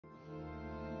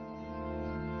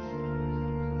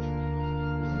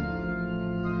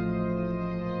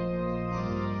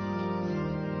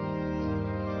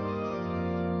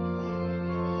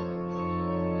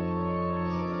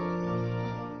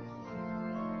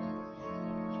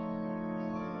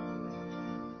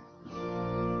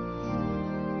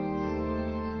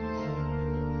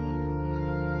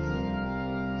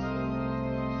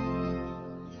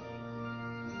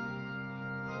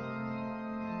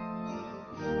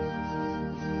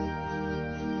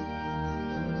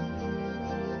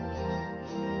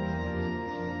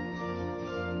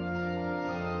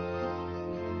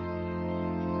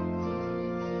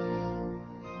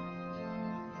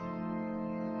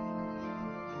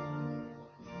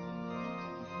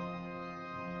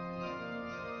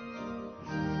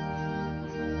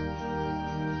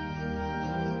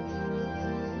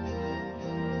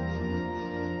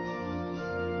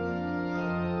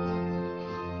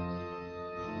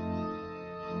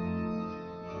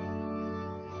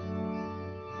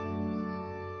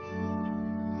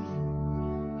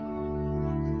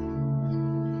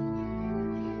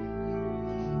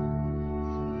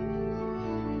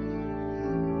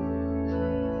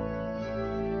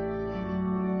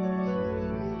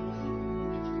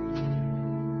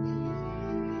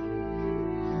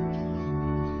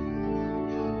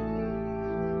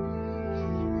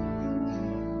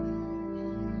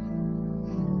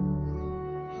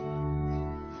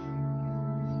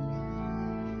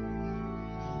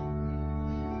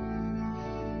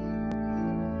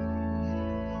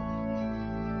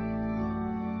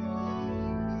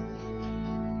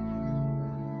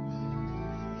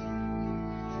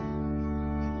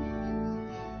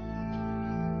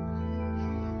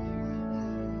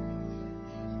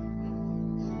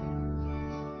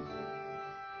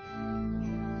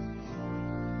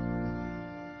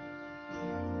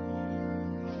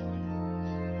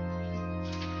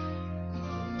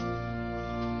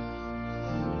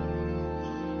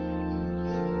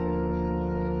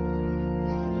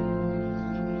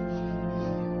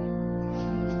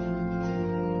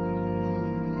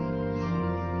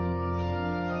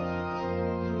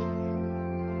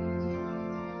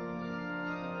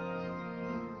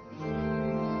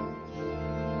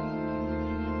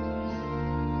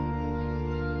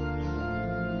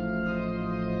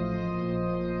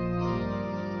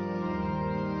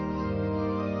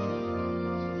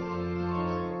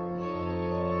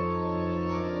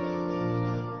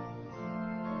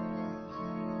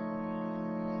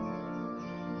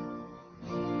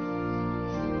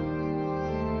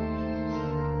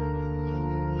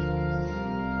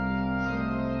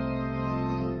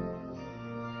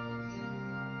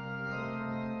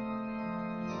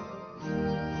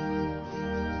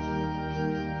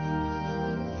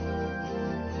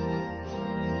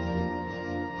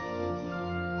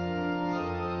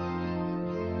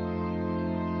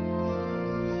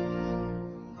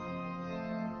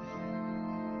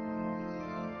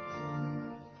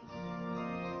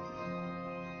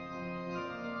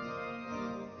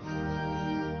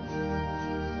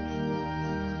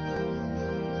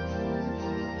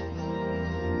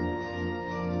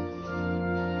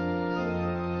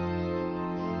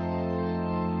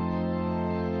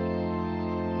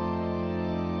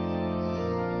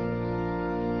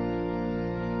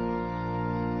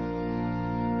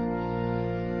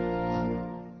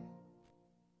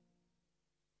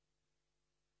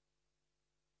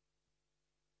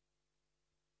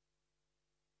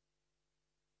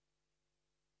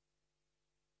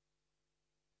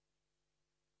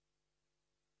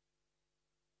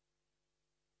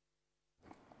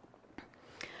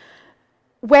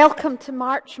Welcome to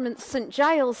Marchmont St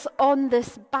Giles on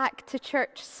this Back to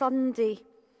Church Sunday.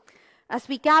 As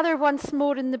we gather once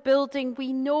more in the building,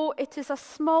 we know it is a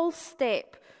small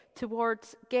step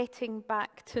towards getting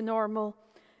back to normal.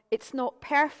 It's not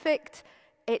perfect,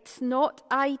 it's not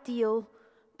ideal,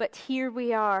 but here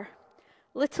we are.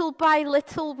 Little by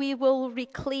little, we will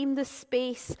reclaim the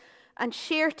space and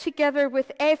share together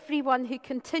with everyone who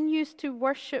continues to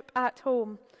worship at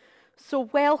home. So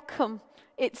welcome.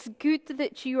 It's good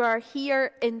that you are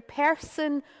here in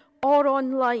person or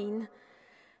online.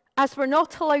 As we're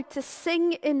not allowed to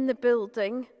sing in the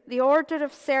building, the order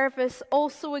of service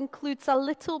also includes a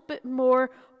little bit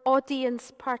more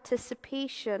audience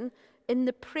participation in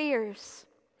the prayers.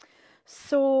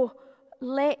 So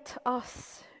let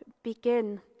us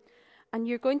begin. And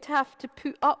you're going to have to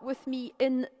put up with me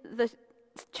in the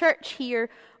church here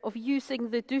of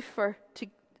using the doofer to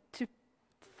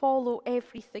follow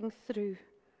everything through.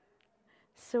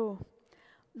 So,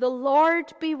 the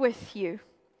Lord be with you.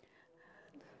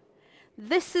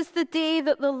 This is the day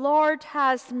that the Lord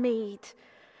has made.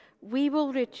 We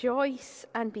will rejoice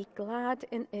and be glad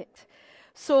in it.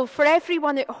 So for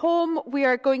everyone at home, we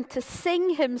are going to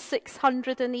sing hymn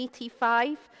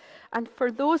 685. And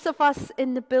for those of us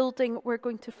in the building, we're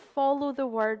going to follow the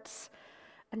words.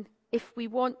 And if we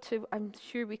want to, I'm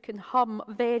sure we can hum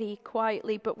very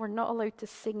quietly, but we're not allowed to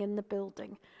sing in the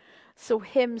building. So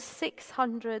hymn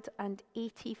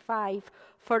 685,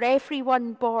 for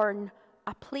everyone born,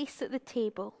 a place at the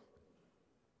table.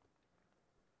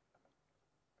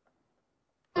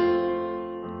 For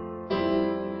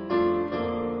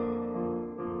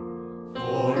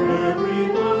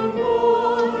everyone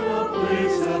born, a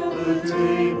place at the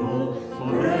table.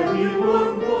 For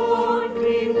everyone born,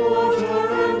 clean water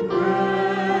and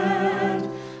bread.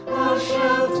 A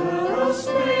shelter, a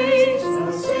space,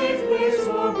 a safe place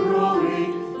for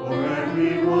growing. For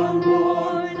everyone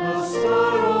born, a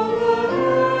star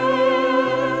overhead.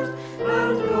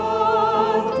 And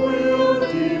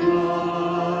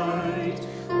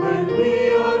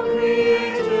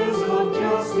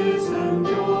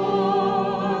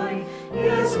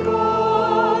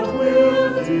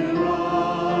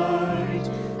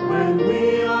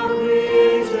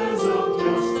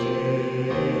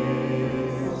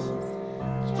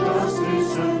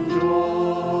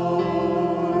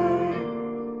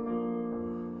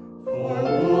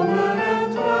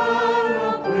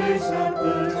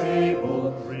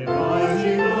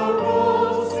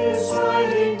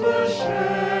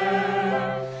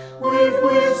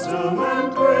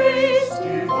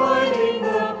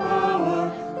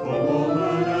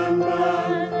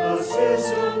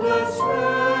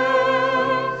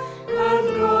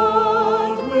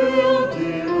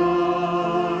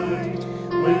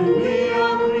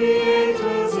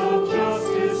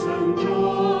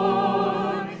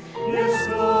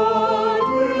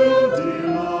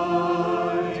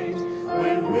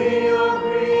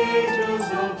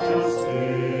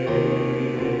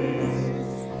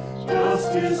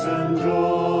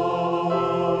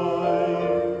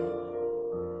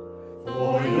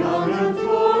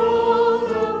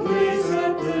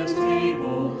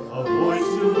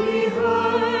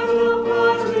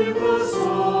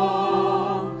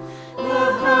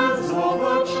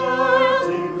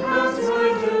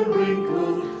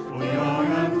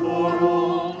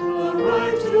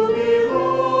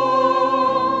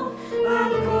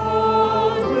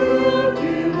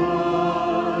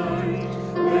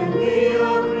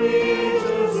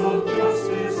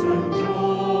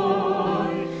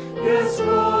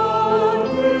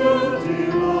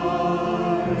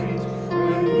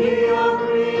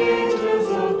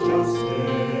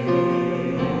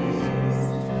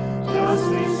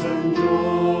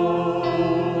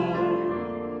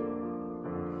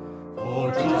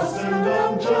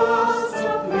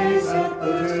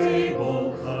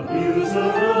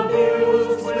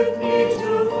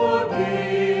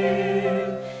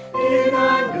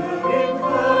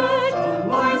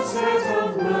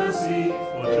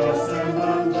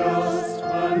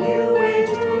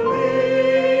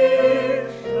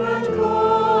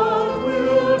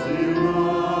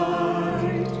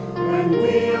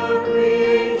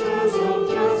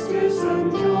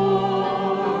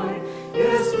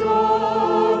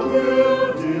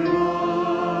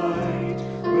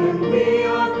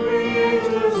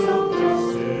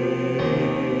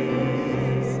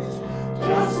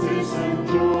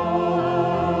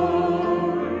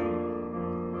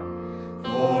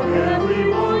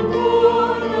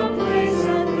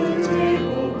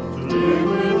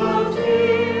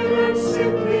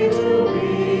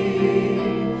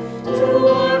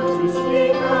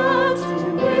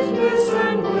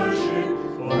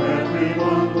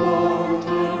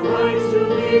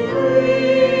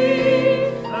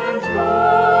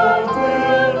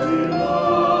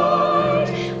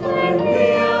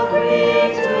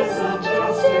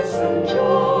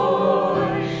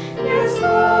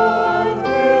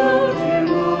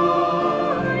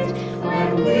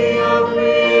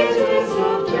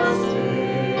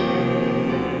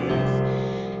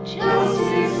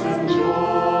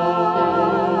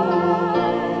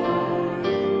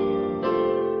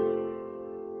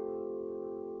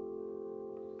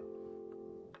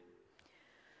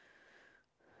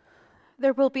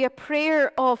there will be a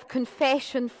prayer of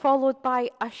confession followed by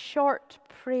a short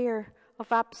prayer of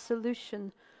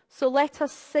absolution. So let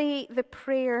us say the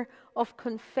prayer of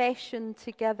confession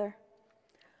together.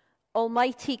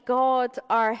 Almighty God,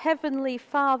 our heavenly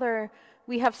Father,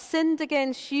 we have sinned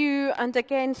against you and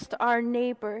against our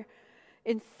neighbour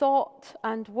in thought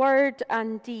and word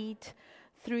and deed,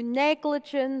 through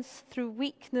negligence, through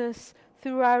weakness,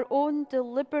 through our own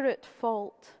deliberate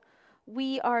fault.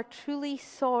 We are truly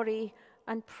sorry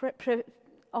and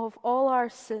of all our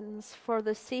sins for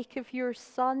the sake of your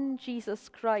Son, Jesus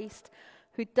Christ,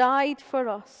 who died for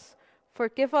us.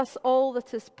 Forgive us all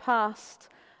that is past,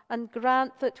 and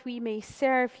grant that we may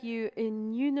serve you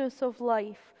in newness of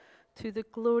life to the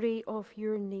glory of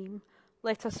your name.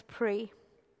 Let us pray.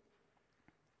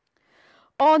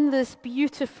 On this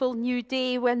beautiful new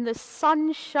day, when the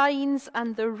sun shines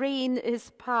and the rain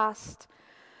is past,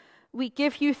 we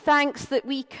give you thanks that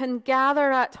we can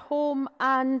gather at home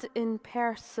and in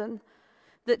person,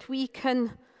 that we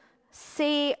can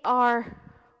say our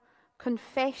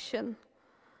confession,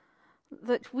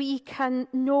 that we can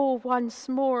know once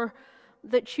more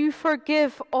that you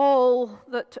forgive all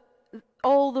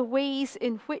the ways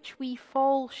in which we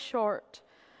fall short,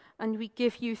 and we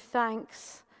give you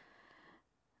thanks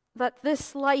that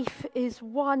this life is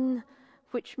one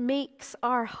which makes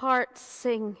our hearts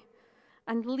sing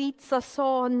and leads us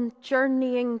on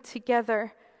journeying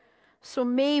together. So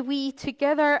may we,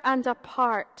 together and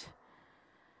apart,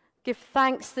 give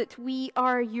thanks that we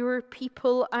are your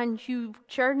people and you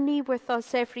journey with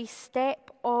us every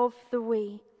step of the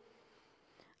way.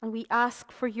 And we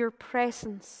ask for your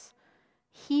presence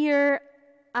here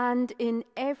and in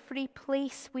every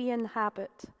place we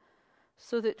inhabit,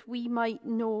 so that we might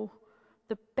know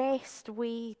the best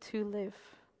way to live,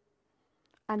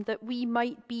 and that we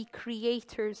might be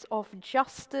creators of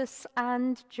justice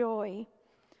and joy.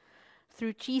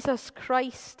 Through Jesus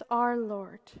Christ our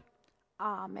Lord.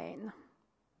 Amen.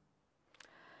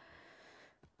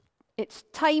 It's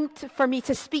time for me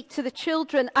to speak to the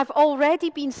children. I've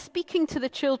already been speaking to the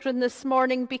children this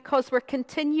morning because we're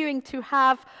continuing to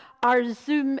have our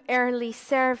Zoom early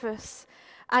service.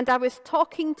 And I was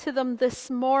talking to them this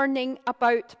morning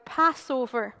about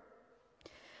Passover.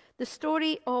 The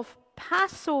story of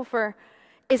Passover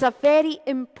is a very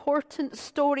important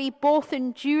story, both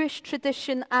in Jewish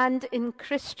tradition and in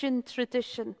Christian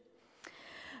tradition.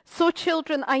 So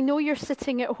children, I know you're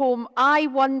sitting at home. I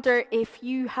wonder if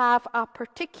you have a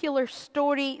particular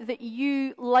story that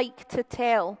you like to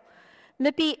tell.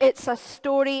 Maybe it's a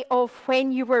story of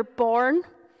when you were born,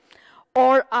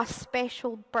 or a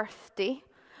special birthday,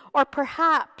 or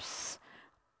perhaps,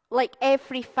 like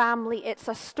every family, it's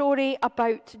a story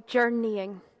about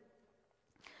journeying.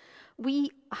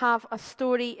 We have a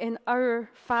story in our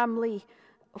family.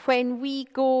 When we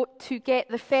go to get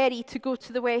the ferry to go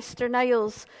to the Western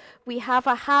Isles, we have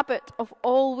a habit of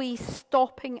always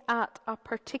stopping at a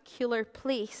particular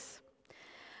place.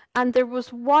 And there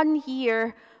was one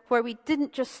year where we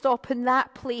didn't just stop in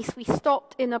that place, we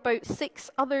stopped in about 6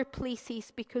 other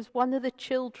places because one of the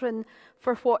children,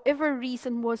 for whatever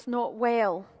reason, was not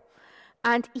well.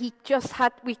 And we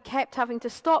kept having to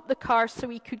stop the car so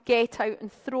he could get out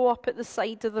and throw up at the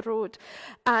side of the road.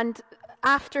 And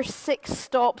after 6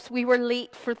 stops, we were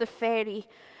late for the ferry.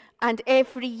 And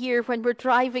every year when we're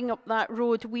driving up that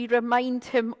road, we remind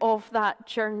him of that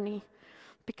journey.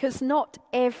 Because not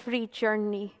every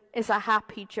journey is a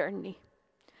happy journey.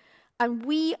 And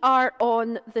we are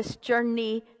on this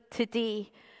journey today.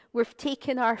 We've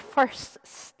taken our first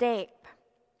step.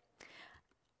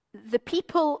 The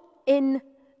people in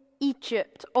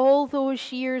Egypt, all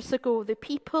those years ago, the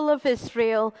people of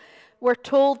Israel were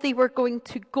told they were going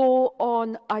to go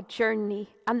on a journey.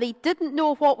 And they didn't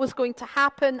know what was going to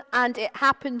happen, and it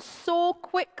happened so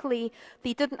quickly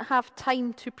they didn't have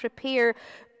time to prepare.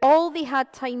 All they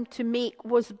had time to make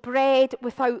was bread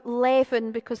without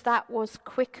leaven, because that was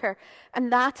quicker.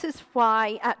 And that is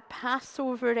why at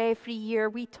Passover every year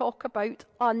we talk about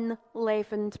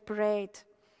unleavened bread.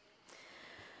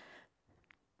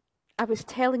 I was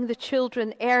telling the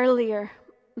children earlier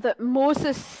that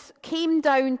Moses came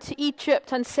down to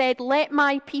Egypt and said, "Let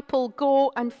my people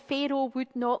go," and Pharaoh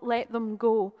would not let them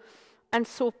go. And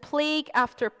so plague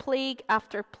after plague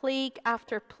after plague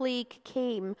after plague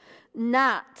came.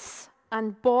 Gnats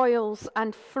and boils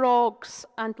and frogs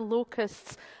and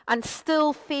locusts. And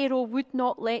still Pharaoh would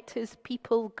not let his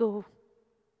people go.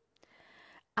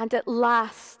 And at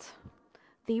last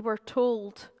they were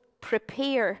told,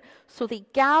 prepare. So they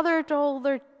gathered all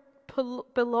their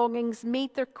belongings,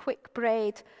 made their quick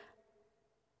bread.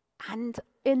 And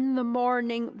in the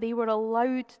morning they were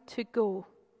allowed to go.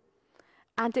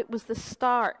 and it was the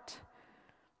start,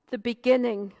 the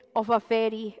beginning of a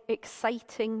very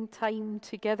exciting time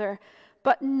together,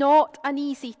 but not an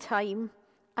easy time,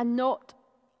 and not,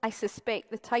 I suspect,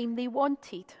 the time they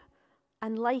wanted.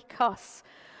 And like us,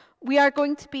 we are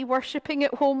going to be worshipping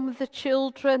at home with the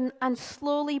children, and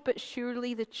slowly but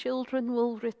surely the children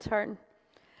will return.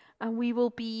 And we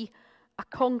will be a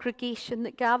congregation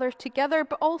that gather together,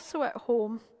 but also at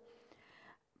home.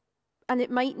 And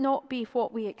it might not be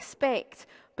what we expect,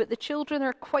 but the children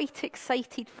are quite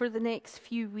excited for the next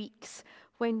few weeks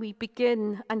when we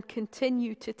begin and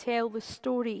continue to tell the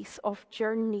stories of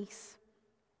journeys.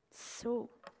 So,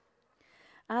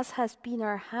 as has been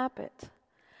our habit,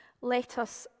 let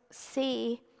us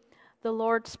say the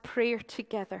Lord's Prayer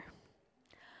together.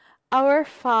 Our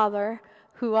Father,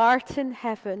 who art in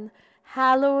heaven,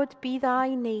 hallowed be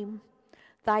thy name.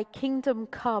 Thy kingdom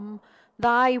come,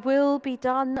 thy will be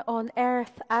done on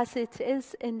earth as it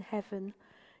is in heaven.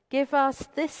 Give us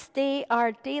this day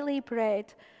our daily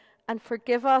bread, and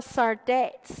forgive us our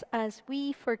debts as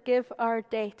we forgive our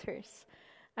debtors.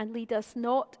 And lead us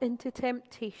not into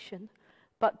temptation,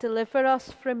 but deliver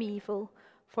us from evil.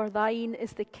 For thine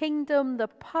is the kingdom, the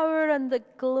power, and the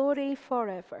glory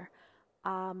forever.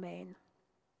 Amen.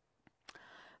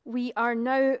 We are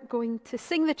now going to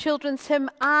sing the children's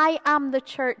hymn, I am the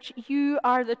church, you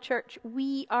are the church,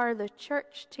 we are the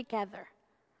church together.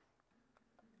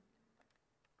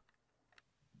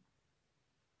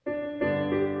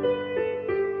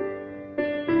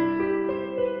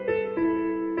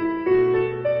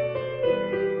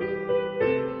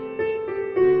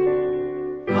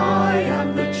 I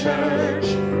am the church,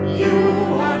 you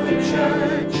are the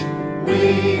church,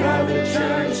 we are the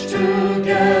church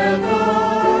together.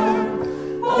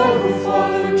 All who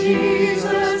follow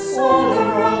Jesus all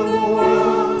around the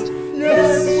world,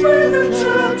 yes, we're the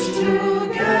church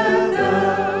together.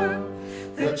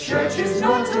 The church is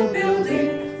not a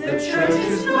building, the church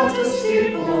is not a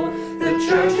steeple, the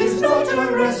church is not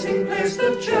a resting place,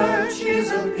 the church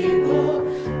is a people.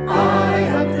 I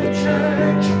am the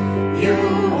church, you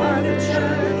are the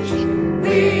church,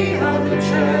 we are the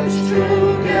church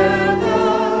together.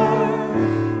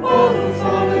 All who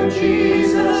follow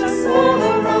Jesus all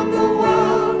around the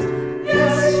world,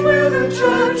 yes, we're the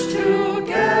church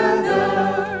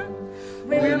together.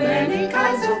 We're many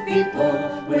kinds of people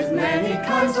with many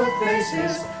kinds of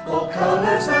faces, all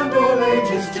colors and all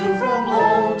ages too, from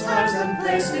all times and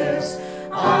places.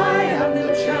 I am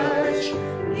the church,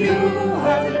 you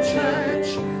are the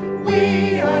church,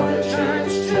 we are the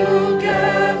church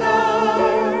together.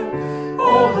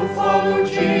 All who follow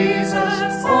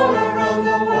Jesus all around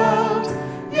the world,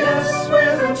 yes,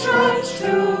 we're the church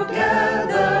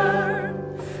together.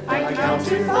 I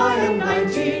counted 5 and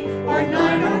 90, or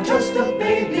 9 or just a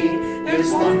baby.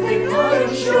 There's one thing I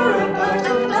am sure about,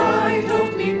 and I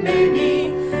don't mean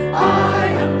maybe. I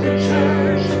am the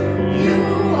church, you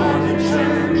are the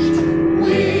church,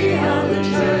 we are the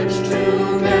church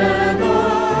together.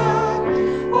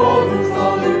 All who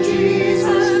follow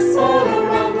Jesus all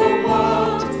around the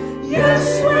world, yes,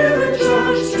 we're the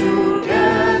church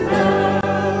together.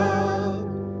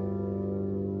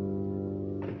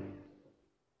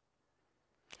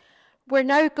 We're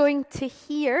now going to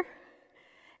hear,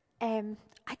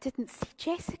 I didn't see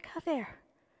Jessica there.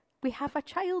 We have a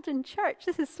child in church.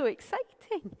 This is so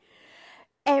exciting.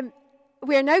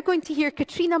 We're now going to hear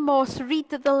Katrina Moss read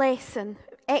the lesson,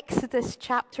 Exodus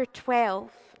chapter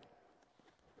 12.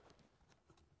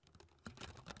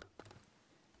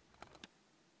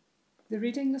 The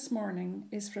reading this morning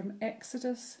is from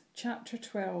Exodus chapter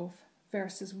 12,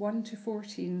 verses 1 to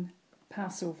 14,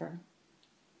 Passover.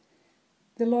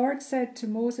 The Lord said to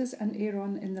Moses and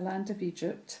Aaron in the land of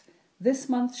Egypt, This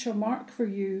month shall mark for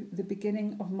you the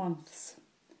beginning of months.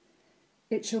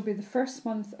 It shall be the first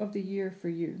month of the year for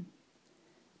you.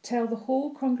 Tell the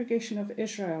whole congregation of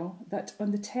Israel that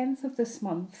on the 10th of this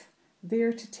month they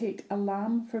are to take a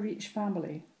lamb for each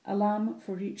family, a lamb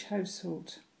for each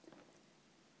household.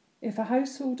 If a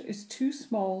household is too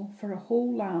small for a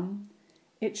whole lamb,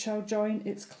 it shall join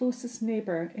its closest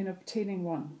neighbour in obtaining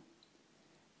one.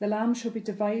 The lamb shall be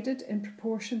divided in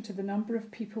proportion to the number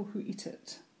of people who eat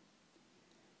it.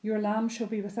 Your lamb shall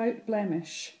be without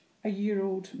blemish, a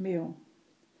year-old male.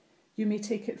 You may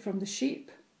take it from the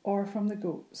sheep or from the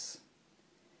goats.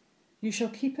 You shall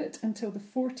keep it until the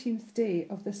 14th day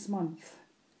of this month.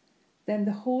 Then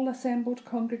the whole assembled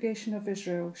congregation of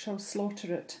Israel shall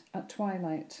slaughter it at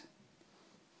twilight.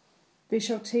 They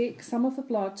shall take some of the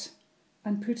blood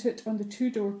and put it on the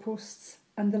 2 doorposts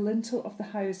and the lintel of the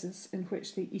houses in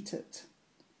which they eat it.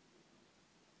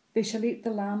 They shall eat the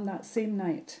lamb that same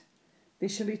night. They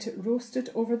shall eat it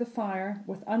roasted over the fire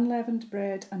with unleavened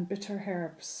bread and bitter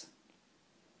herbs.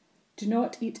 Do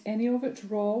not eat any of it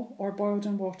raw or boiled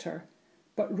in water,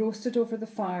 but roasted over the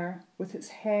fire with its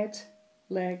head,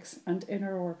 legs, and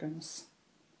inner organs.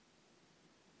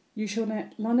 You shall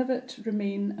let none of it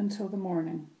remain until the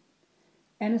morning.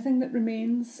 Anything that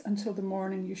remains until the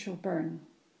morning you shall burn.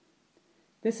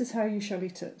 This is how you shall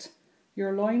eat it: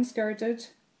 your loins girded,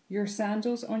 your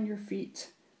sandals on your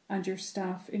feet, and your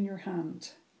staff in your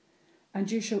hand. And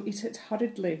you shall eat it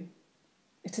hurriedly.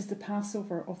 It is the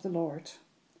Passover of the Lord.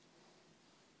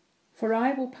 For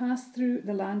I will pass through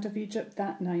the land of Egypt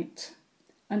that night,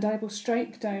 and I will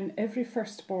strike down every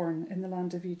firstborn in the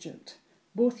land of Egypt,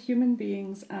 both human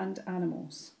beings and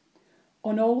animals.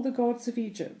 On all the gods of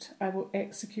Egypt I will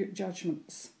execute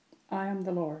judgments. I am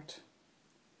the Lord.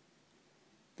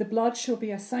 The blood shall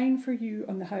be a sign for you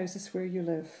on the houses where you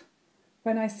live.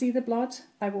 When I see the blood,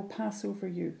 I will pass over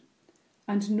you,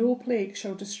 and no plague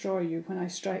shall destroy you when I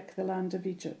strike the land of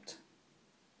Egypt.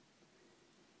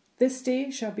 This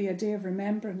day shall be a day of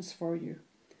remembrance for you.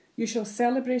 You shall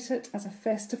celebrate it as a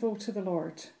festival to the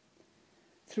Lord.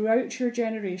 Throughout your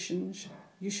generations,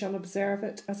 you shall observe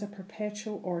it as a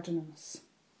perpetual ordinance.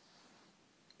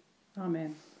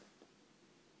 Amen.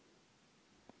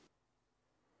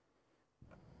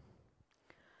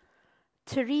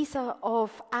 Teresa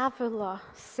of Avila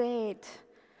said,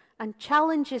 and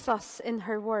challenges us in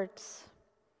her words,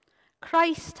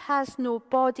 Christ has no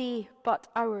body but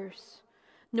ours,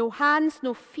 no hands,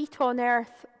 no feet on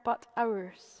earth but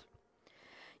ours.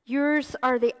 Yours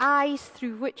are the eyes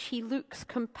through which he looks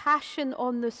compassion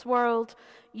on this world.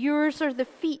 Yours are the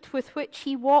feet with which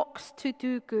he walks to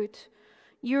do good.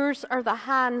 Yours are the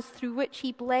hands through which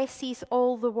he blesses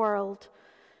all the world.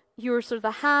 Yours are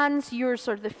the hands, yours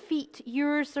are the feet,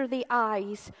 yours are the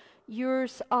eyes,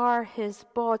 yours are his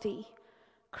body.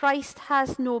 Christ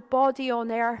has no body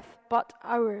on earth but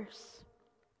ours.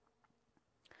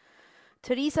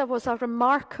 Teresa was a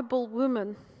remarkable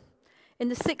woman. In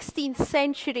the 16th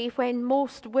century, when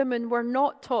most women were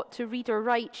not taught to read or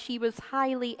write, she was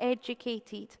highly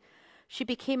educated. She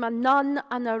became a nun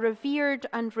and a revered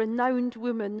and renowned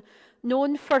woman,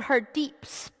 known for her deep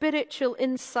spiritual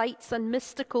insights and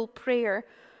mystical prayer,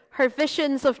 her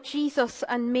visions of Jesus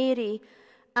and Mary,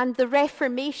 and the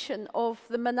reformation of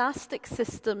the monastic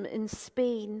system in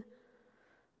Spain.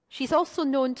 She's also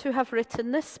known to have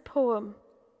written this poem: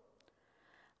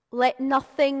 Let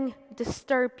nothing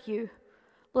disturb you.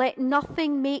 Let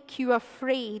nothing make you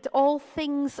afraid. All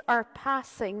things are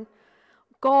passing.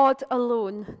 God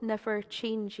alone never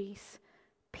changes.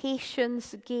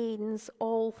 Patience gains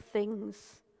all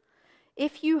things.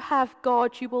 If you have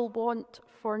God, you will want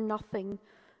for nothing.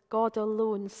 God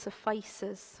alone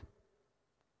suffices.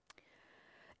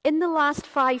 In the last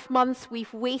 5 months,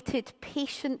 we've waited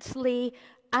patiently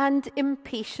and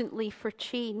impatiently for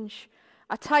change,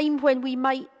 a time when we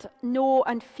might know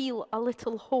and feel a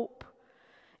little hope.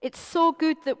 It's so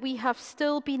good that we have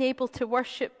still been able to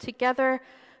worship together,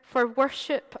 for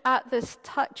worship at this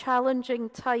challenging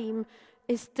time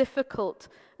is difficult.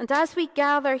 And as we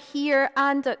gather here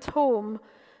and at home,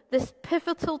 this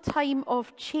pivotal time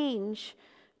of change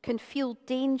can feel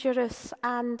dangerous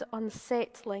and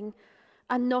unsettling,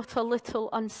 and not a little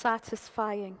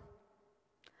unsatisfying.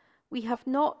 We have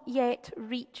not yet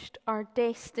reached our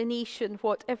destination,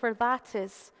 whatever that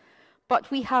is, but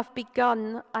we have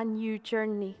begun a new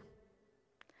journey.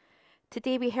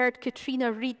 Today we heard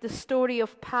Katrina read the story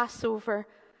of Passover.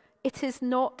 It is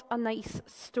not a nice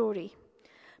story.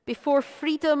 Before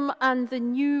freedom and the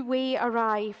new way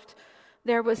arrived,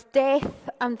 there was death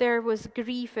and there was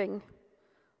grieving.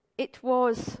 It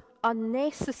was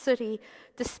unnecessary.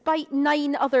 Despite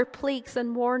 9 other plagues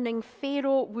and warning,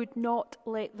 Pharaoh would not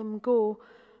let them go,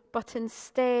 but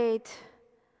instead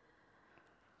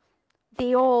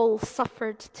they all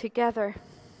suffered together.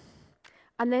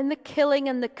 And then the killing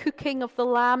and the cooking of the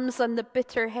lambs and the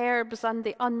bitter herbs and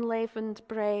the unleavened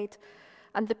bread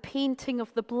and the painting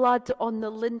of the blood on the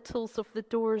lintels of the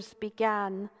doors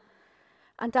began.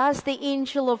 And as the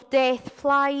angel of death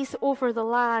flies over the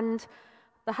land,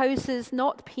 the houses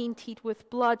not painted with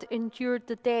blood endured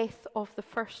the death of the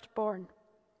firstborn.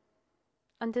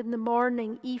 And in the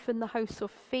morning, even the house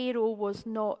of Pharaoh was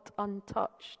not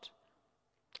untouched.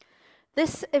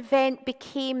 This event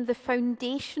became the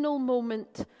foundational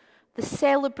moment, the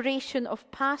celebration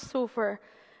of Passover,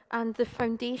 and the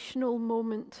foundational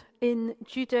moment in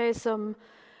Judaism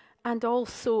and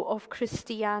also of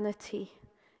Christianity.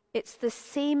 It's the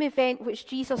same event which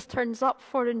Jesus turns up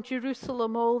for in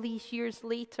Jerusalem all these years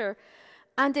later,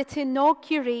 and it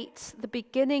inaugurates the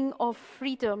beginning of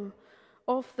freedom,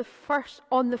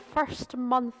 on the first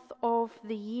month of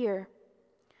the year,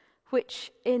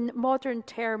 which in modern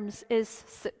terms is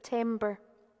September.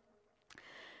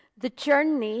 The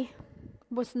journey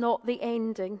was not the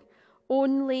ending,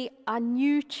 only a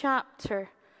new chapter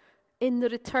in the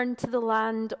return to the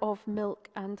land of milk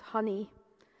and honey.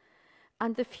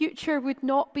 And the future would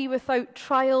not be without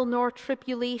trial nor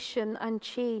tribulation and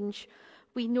change.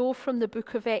 We know from the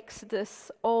book of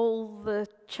Exodus all the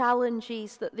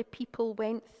challenges that the people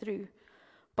went through.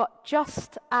 But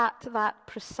just at that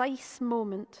precise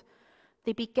moment,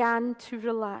 they began to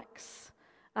relax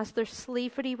as their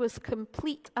slavery was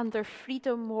complete and their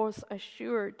freedom was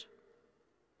assured.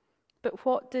 But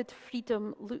what did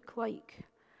freedom look like?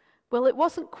 Well, it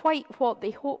wasn't quite what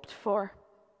they hoped for.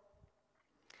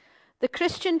 The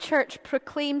Christian church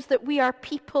proclaims that we are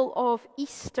people of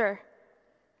Easter.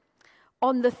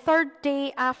 On the third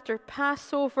day after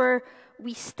Passover,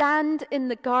 we stand in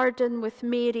the garden with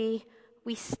Mary.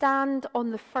 We stand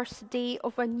on the first day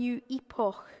of a new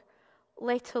epoch,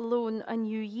 let alone a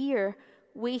new year,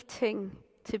 waiting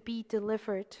to be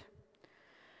delivered.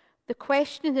 The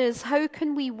question is, how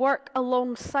can we work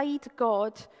alongside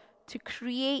God to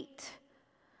create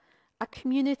a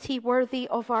community worthy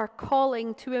of our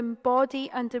calling to embody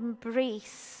and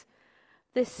embrace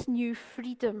this new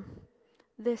freedom,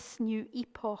 this new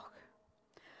epoch?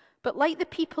 But like the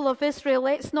people of Israel,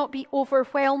 let's not be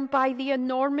overwhelmed by the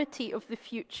enormity of the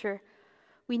future.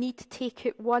 We need to take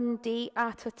it one day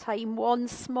at a time, one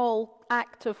small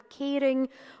act of caring,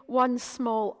 one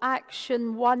small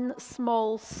action, one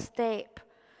small step.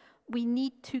 We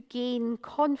need to gain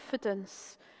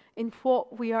confidence in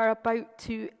what we are about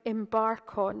to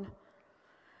embark on.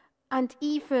 And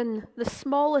even the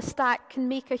smallest act can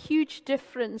make a huge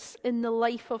difference in the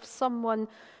life of someone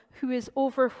who is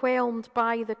overwhelmed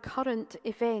by the current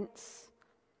events.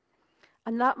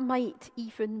 And that might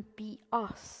even be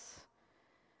us.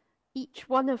 Each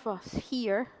one of us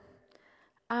here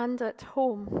and at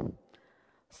home.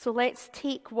 So let's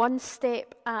take one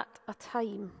step at a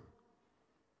time.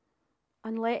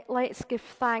 And let's give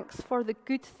thanks for the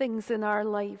good things in our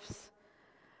lives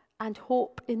and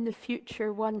hope in the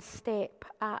future one step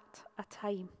at a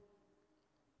time.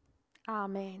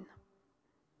 Amen.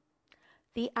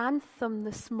 The anthem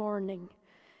this morning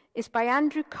is by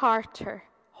Andrew Carter,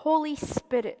 Holy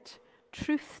Spirit,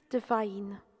 Truth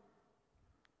Divine.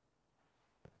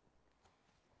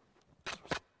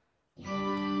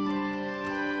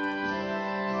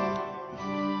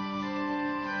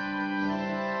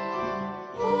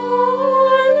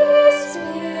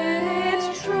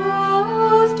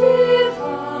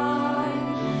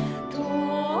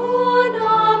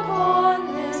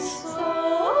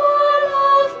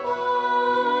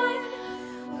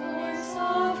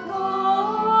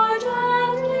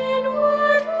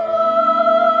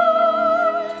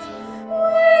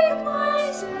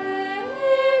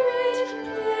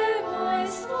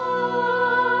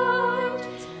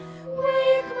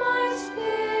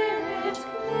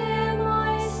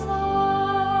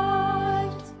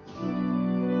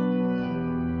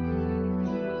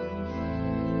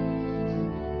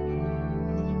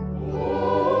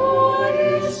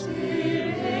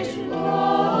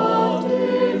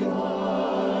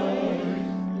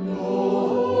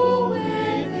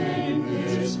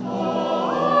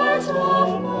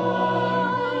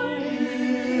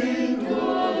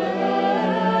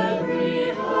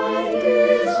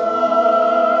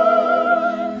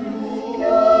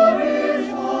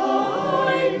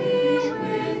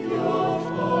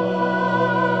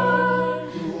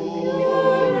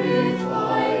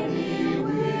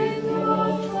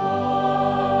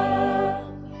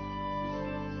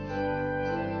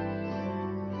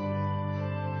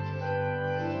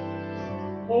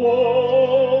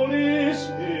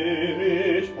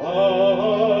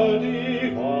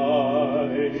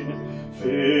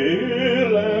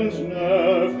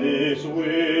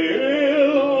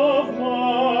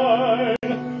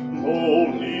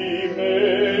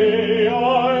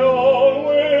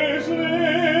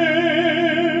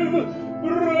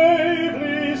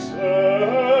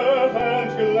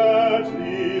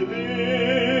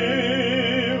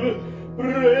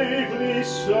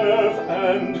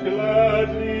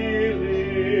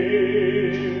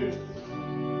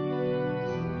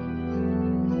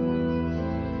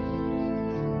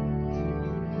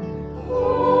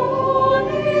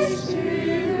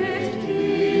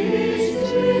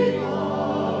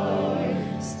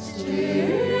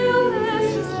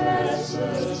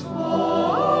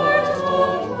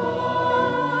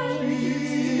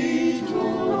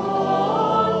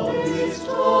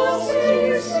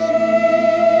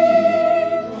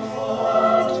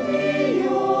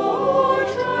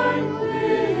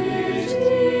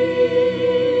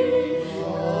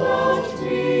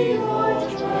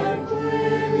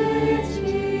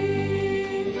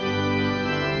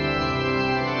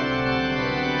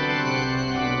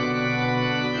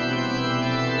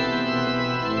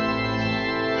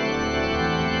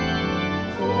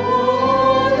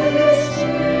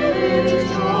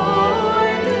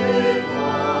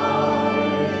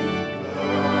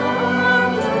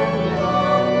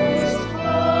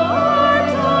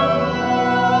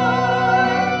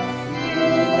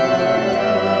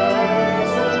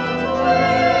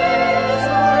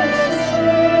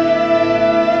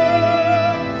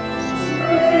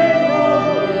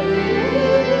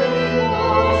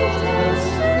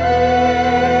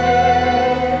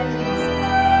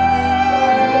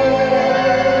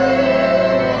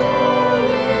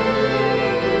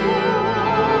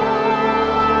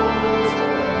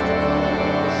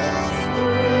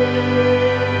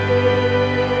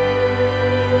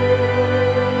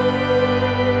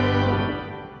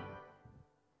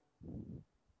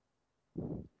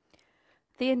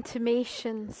 the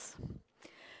intimations.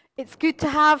 It's good to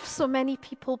have so many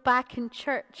people back in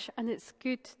church, and it's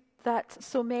good that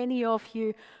so many of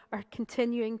you are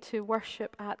continuing to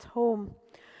worship at home.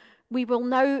 We will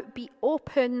now be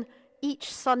open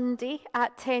each Sunday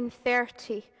at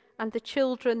 10:30, and the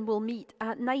children will meet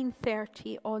at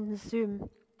 9:30 on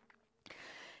Zoom.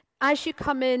 As you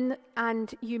come in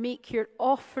and you make your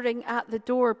offering at the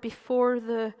door before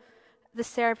the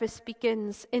service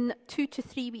begins, in 2 to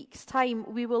 3 weeks' time,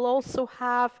 we will also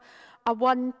have a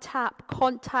one-tap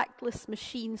contactless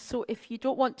machine. So if you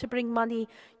don't want to bring money,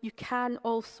 you can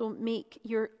also make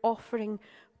your offering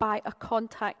by a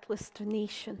contactless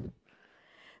donation.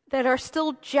 There are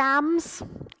still jams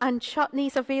and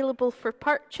chutneys available for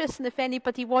purchase, and if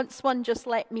anybody wants one, just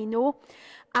let me know.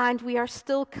 And we are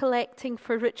still collecting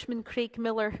for Richmond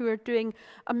Craigmillar, who are doing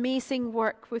amazing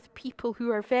work with people who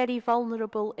are very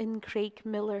vulnerable in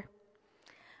Craigmillar.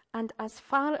 And as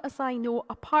far as I know,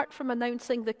 apart from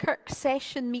announcing the Kirk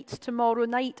session meets tomorrow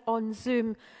night on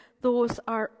Zoom, those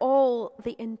are all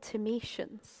the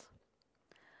intimations.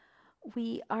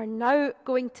 We are now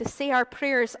going to say our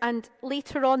prayers, and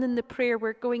later on in the prayer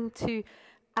we're going to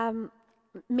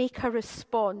make a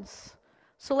response.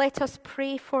 So let us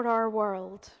pray for our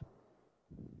world.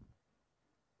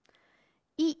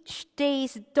 Each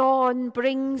day's dawn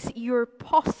brings your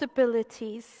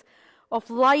possibilities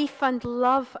of life and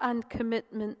love and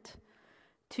commitment.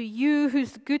 To you,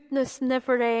 whose goodness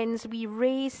never ends, we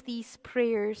raise these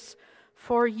prayers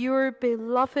for your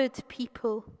beloved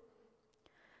people.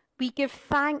 We give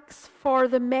thanks for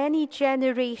the many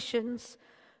generations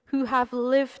who have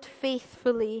lived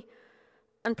faithfully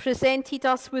and presented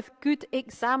us with good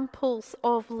examples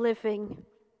of living.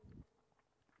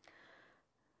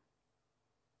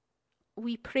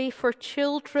 We pray for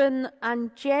children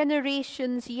and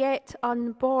generations yet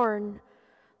unborn,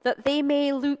 that they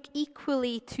may look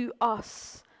equally to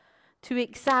us, to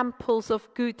examples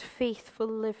of good, faithful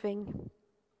living.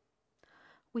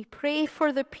 We pray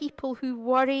for the people who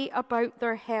worry about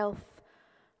their health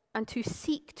and who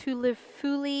seek to live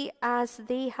fully as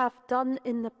they have done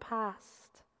in the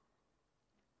past.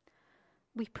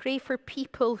 We pray for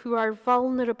people who are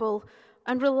vulnerable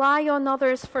and rely on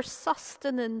others for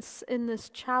sustenance in this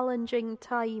challenging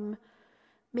time.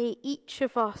 May each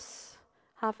of us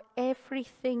have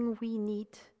everything we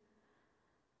need.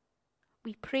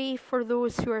 We pray for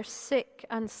those who are sick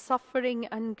and suffering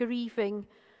and grieving,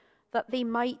 that they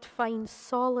might find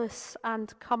solace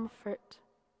and comfort.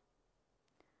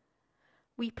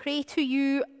 We pray to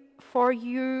you, for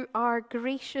you are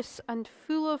gracious and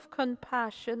full of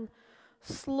compassion,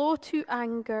 slow to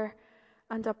anger,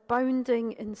 and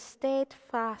abounding in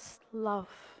steadfast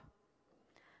love.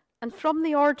 And from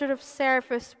the order of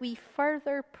service we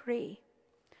further pray,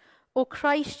 O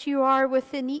Christ, you are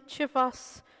within each of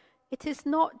us. It is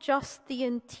not just the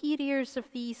interiors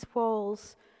of these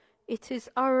walls, it is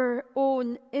our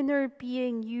own inner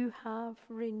being you have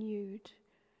renewed.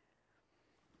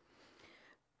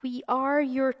 We are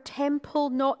your temple,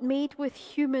 not made with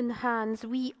human hands.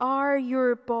 We are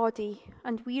your body,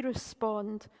 and we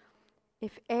respond.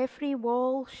 If every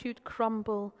wall should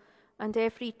crumble and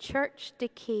every church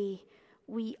decay,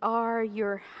 we are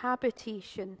your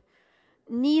habitation.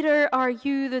 Nearer are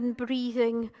you than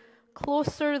breathing,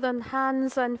 closer than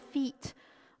hands and feet.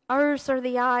 Ours are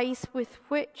the eyes with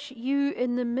which you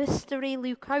in the mystery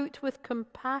look out with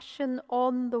compassion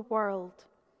on the world.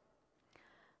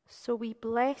 So we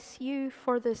bless you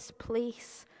for this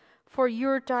place, for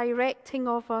your directing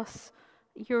of us,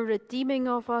 your redeeming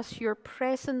of us, your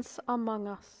presence among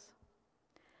us.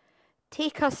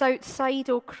 Take us outside,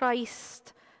 O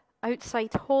Christ,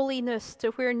 outside holiness,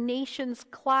 to where nations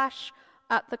clash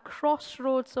at the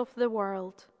crossroads of the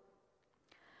world.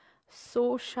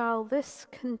 So shall this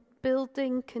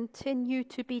building continue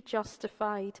to be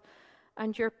justified,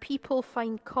 and your people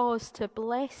find cause to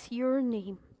bless your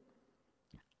name.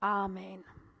 Amen.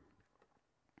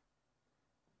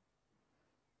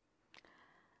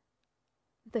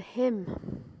 The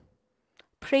hymn,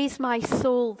 Praise My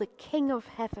Soul, the King of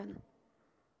Heaven.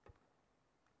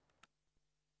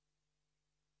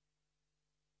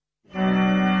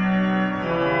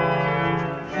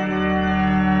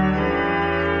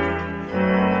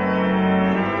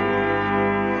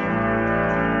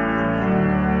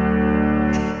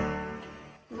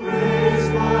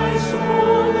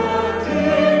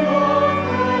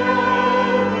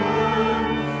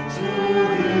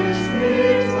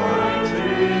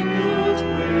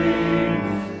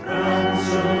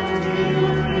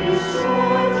 Ransomed,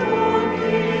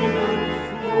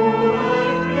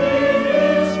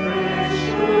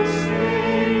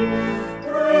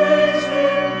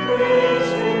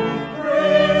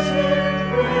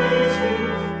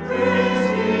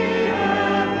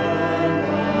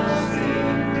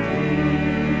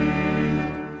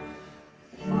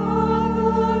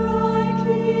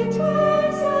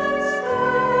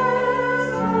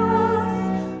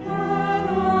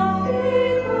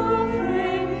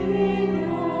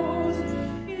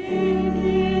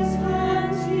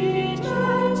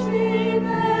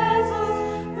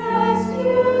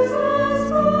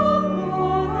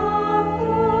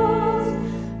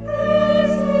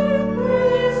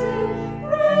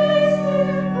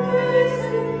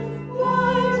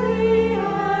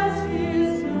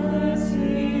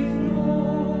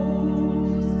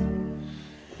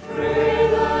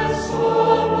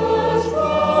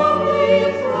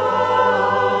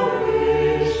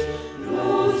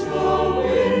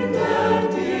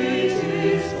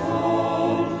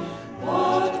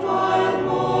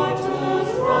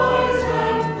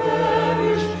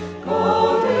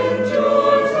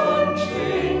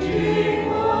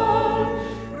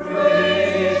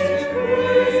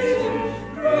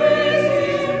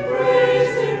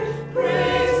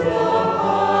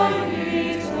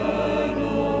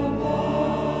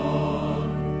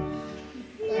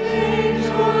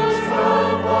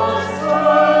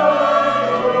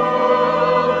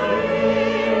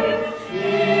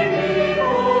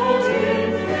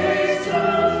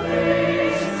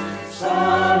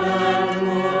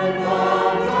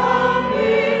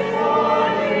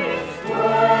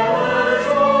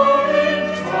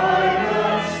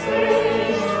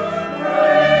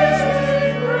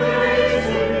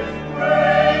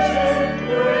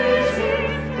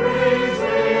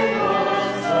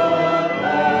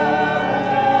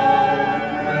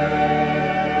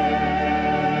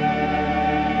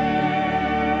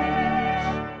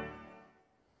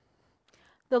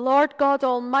 Lord God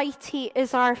Almighty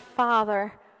is our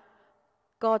Father.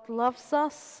 God loves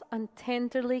us and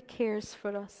tenderly cares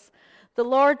for us. The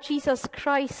Lord Jesus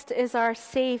Christ is our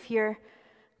Saviour.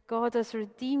 God has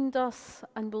redeemed us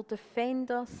and will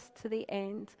defend us to the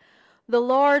end. The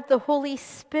Lord, the Holy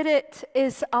Spirit,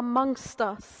 is amongst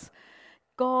us.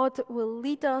 God will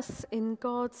lead us in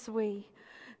God's way.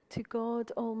 To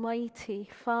God Almighty,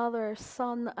 Father,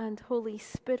 Son, and Holy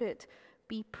Spirit,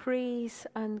 be praise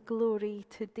and glory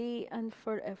today and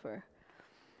forever.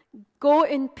 Go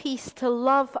in peace to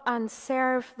love and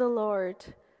serve the Lord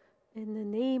in the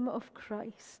name of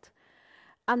Christ.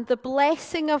 And the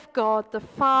blessing of God, the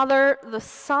Father, the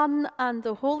Son, and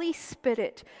the Holy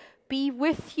Spirit be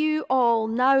with you all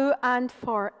now and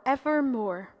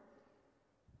forevermore.